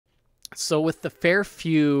So with the fair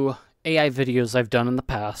few AI videos I've done in the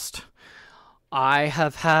past, I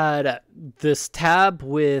have had this tab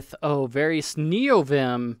with various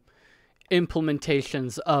Neovim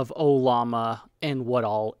implementations of Ollama and what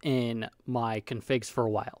all in my configs for a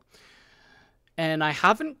while. And I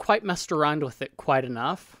haven't quite messed around with it quite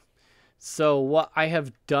enough. So what I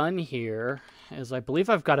have done here is I believe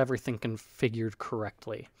I've got everything configured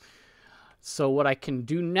correctly. So what I can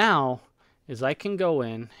do now is I can go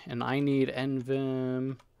in and I need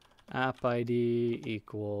nvim app ID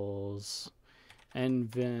equals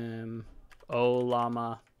nvim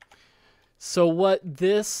Ollama. So what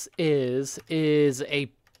this is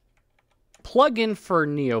a plugin for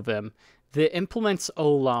Neovim that implements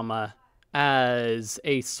Ollama as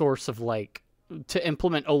a source of to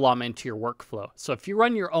implement Ollama into your workflow. So if you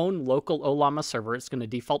run your own local Ollama server, it's going to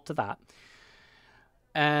default to that.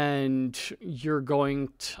 And you're going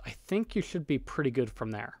to, I think you should be pretty good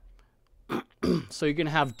from there. So you're going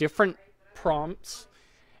to have different prompts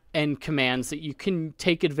and commands that you can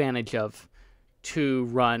take advantage of to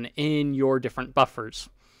run in your different buffers.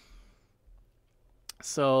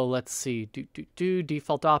 So let's see,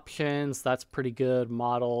 default options, that's pretty good.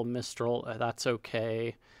 Model, Mistral, that's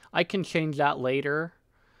okay. I can change that later.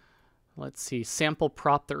 Let's see, sample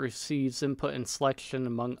prop that receives input and selection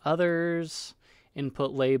among others.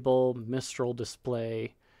 Input label, Mistral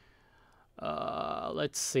display.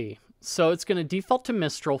 Let's see. So it's going to default to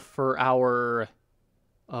Mistral for our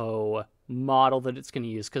model that it's going to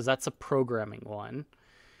use, because that's a programming one.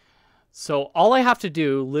 So all I have to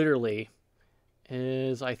do literally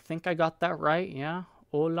is, I think I got that right, yeah?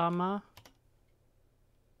 Ollama.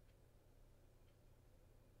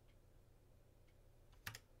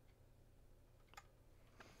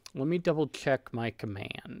 Let me double check my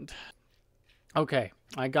command. Okay,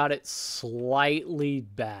 I got it slightly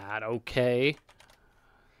bad, okay?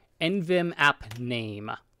 Nvim app name.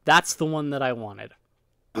 That's the one that I wanted.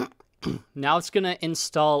 Now it's going to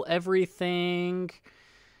install everything.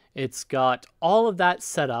 It's got all of that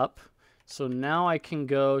set up. So now I can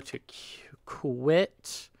go to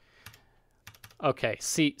quit. Okay,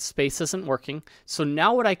 see, space isn't working. So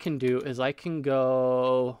now what I can do is I can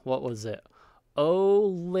go, what was it?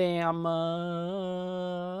 Ollama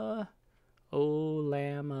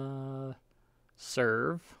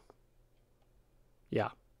serve. Yeah.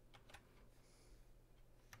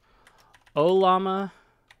 Ollama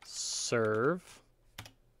serve.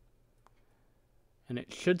 And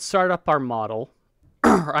it should start up our model.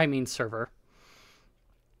 I mean server.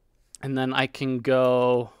 And then I can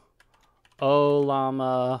go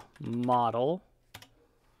Ollama model.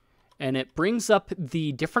 And it brings up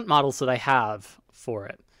the different models that I have for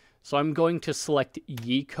it. So I'm going to select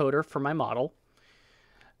YCoder for my model.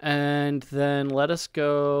 And then let us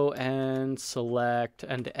go and select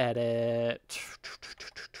and edit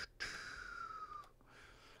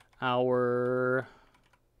our...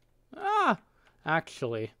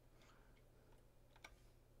 actually...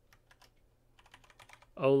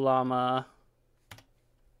 Ollama.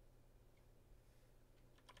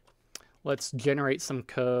 Let's generate some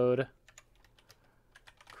code.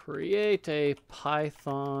 Create a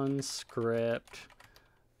Python script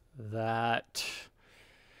that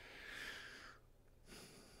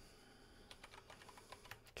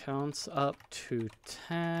counts up to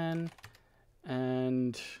 10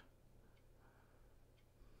 and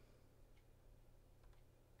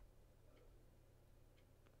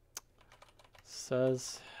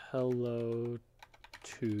says hello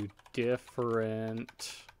to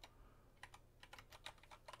different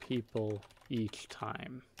people each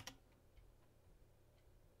time.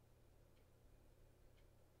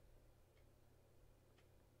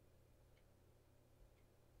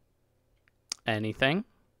 Anything?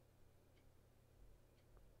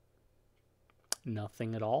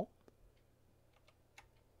 Nothing at all.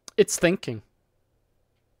 It's thinking.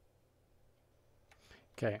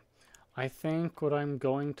 Okay. I think what I'm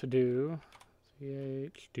going to do,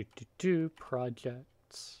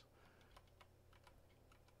 projects.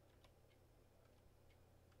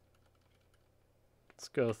 Let's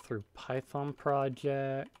go through Python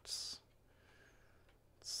projects.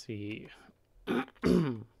 Let's see.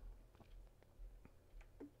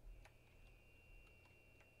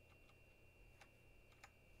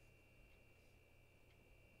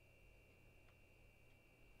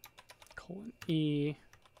 :E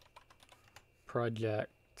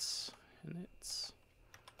projects, and it's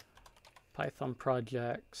Python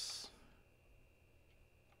projects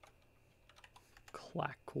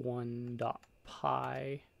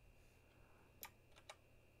clack1.py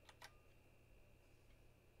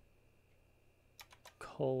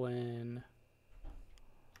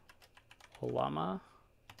Ollama.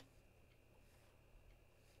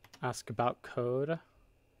 Ask about code.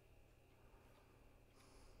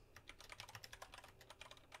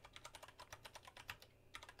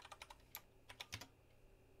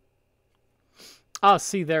 Oh,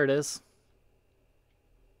 see, there it is.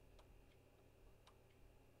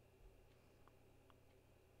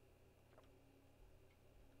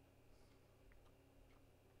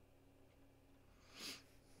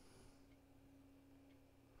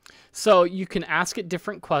 So you can ask it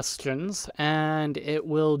different questions and it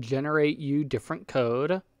will generate you different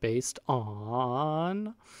code based on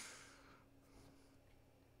a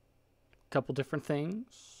couple different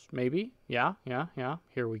things. Maybe. Yeah.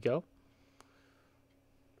 Here we go.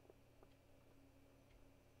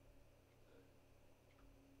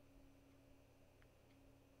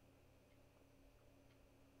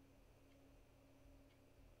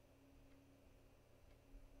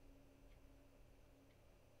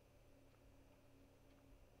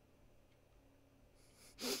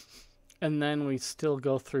 And then we still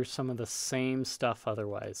go through some of the same stuff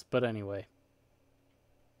otherwise. But anyway.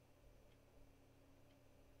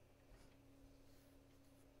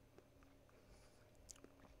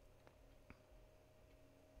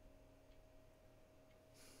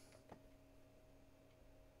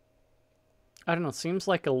 I don't know. Seems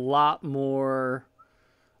like a lot more,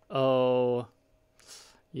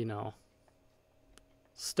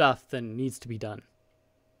 stuff than needs to be done.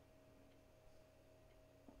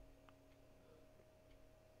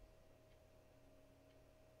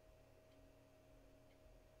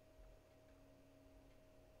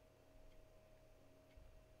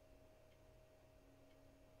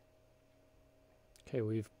 Okay,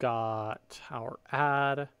 we've got our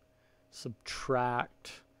add,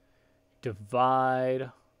 subtract,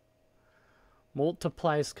 divide,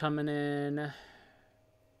 multiply's coming in,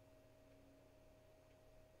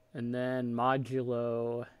 and then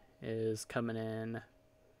modulo is coming in.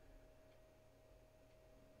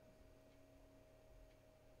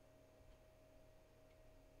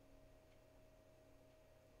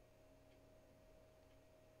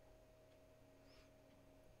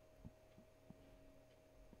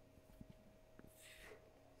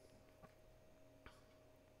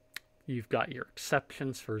 You've got your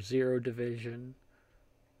exceptions for zero division.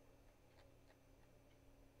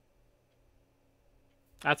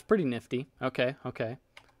 That's pretty nifty. Okay.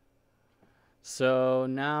 So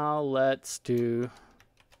now let's do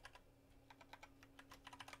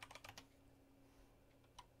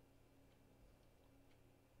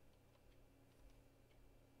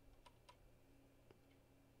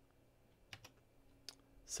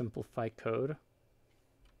simplify code.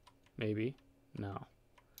 Maybe. No.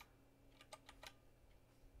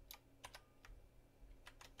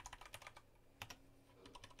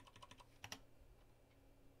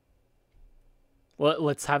 Well,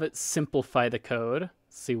 let's have it simplify the code,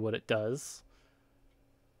 see what it does.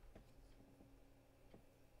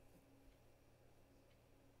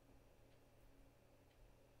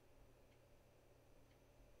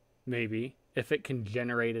 Maybe, if it can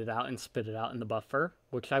generate it out and spit it out in the buffer,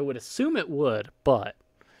 which I would assume it would, but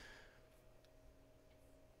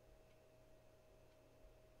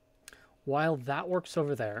while that works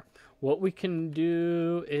over there, what we can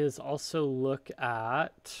do is also look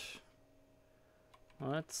at,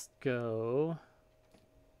 let's go.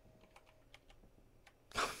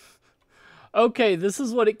 Okay, this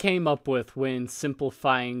is what it came up with when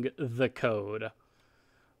simplifying the code,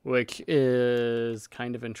 which is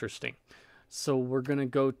kind of interesting. So we're going to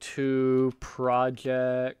go to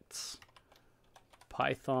projects,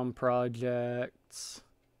 Python projects,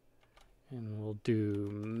 and we'll do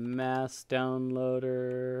mass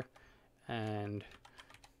downloader and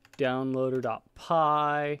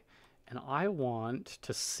downloader.py. And I want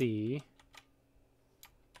to see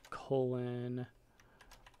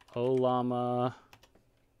Ollama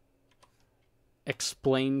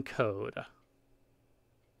explain code.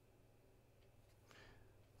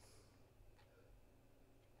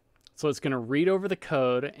 So it's going to read over the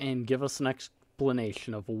code and give us an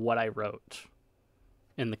explanation of what I wrote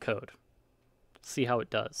in the code. See how it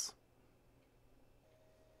does.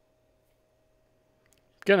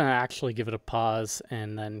 Gonna actually give it a pause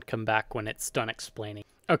and then come back when it's done explaining.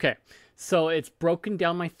 Okay, so it's broken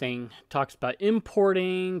down my thing. Talks about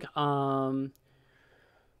importing.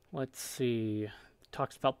 Let's see.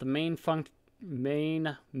 Talks about the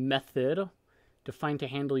main method defined to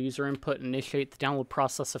handle user input and initiate the download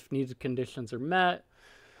process if needed conditions are met.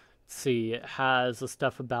 Let's see. It has the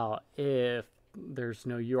stuff about if there's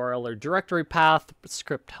no URL or directory path,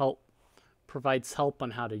 script provides help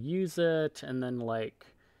on how to use it, and then like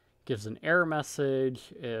gives an error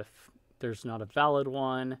message if there's not a valid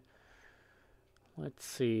one. Let's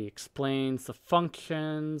see, explains the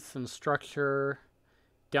functions and structure.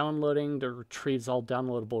 Downloading to retrieves all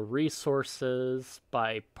downloadable resources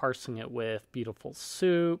by parsing it with Beautiful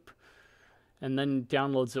Soup. And then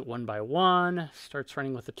downloads it one by one. Starts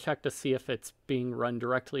running with a check to see if it's being run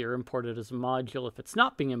directly or imported as a module. If it's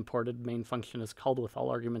not being imported, main function is called with all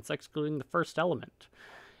arguments excluding the first element.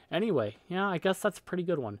 Anyway, yeah, I guess that's a pretty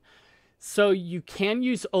good one. So you can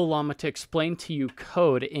use Ollama to explain to you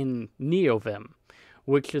code in Neovim,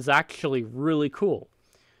 which is actually really cool.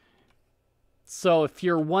 So if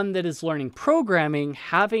you're one that is learning programming,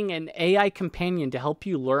 having an AI companion to help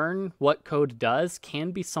you learn what code does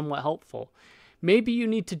can be somewhat helpful. Maybe you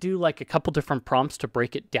need to do like a couple different prompts to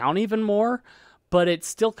break it down even more, but it's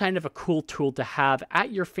still kind of a cool tool to have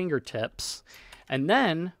at your fingertips. And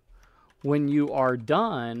then when you are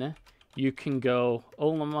done, you can go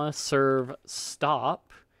Ollama serve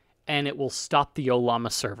stop, and it will stop the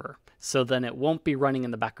Ollama server. So then it won't be running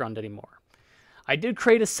in the background anymore. I did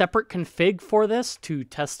create a separate config for this to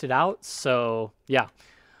test it out, so yeah.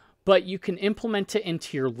 But you can implement it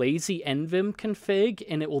into your lazy NVim config,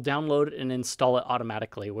 and it will download it and install it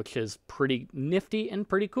automatically, which is pretty nifty and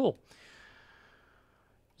pretty cool.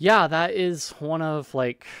 Yeah, that is one of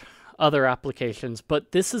like other applications,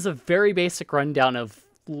 but this is a very basic rundown of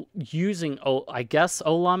using, I guess,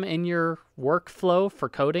 Ollama in your workflow for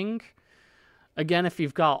coding. Again, if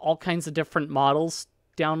you've got all kinds of different models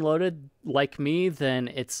downloaded like me, then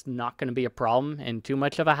it's not going to be a problem and too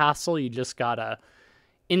much of a hassle. You just gotta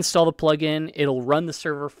install the plugin, it'll run the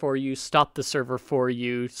server for you, stop the server for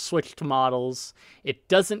you, switch to models. It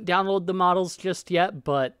doesn't download the models just yet,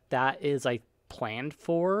 but that is I planned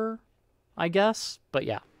for, I guess. But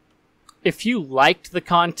yeah, if you liked the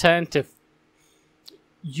content, if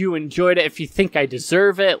you enjoyed it, if you think I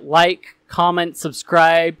deserve it, like, comment,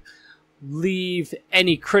 subscribe. Leave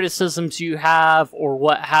any criticisms you have or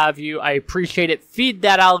what have you. I appreciate it. Feed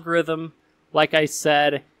that algorithm, like I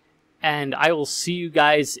said, and I will see you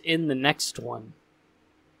guys in the next one.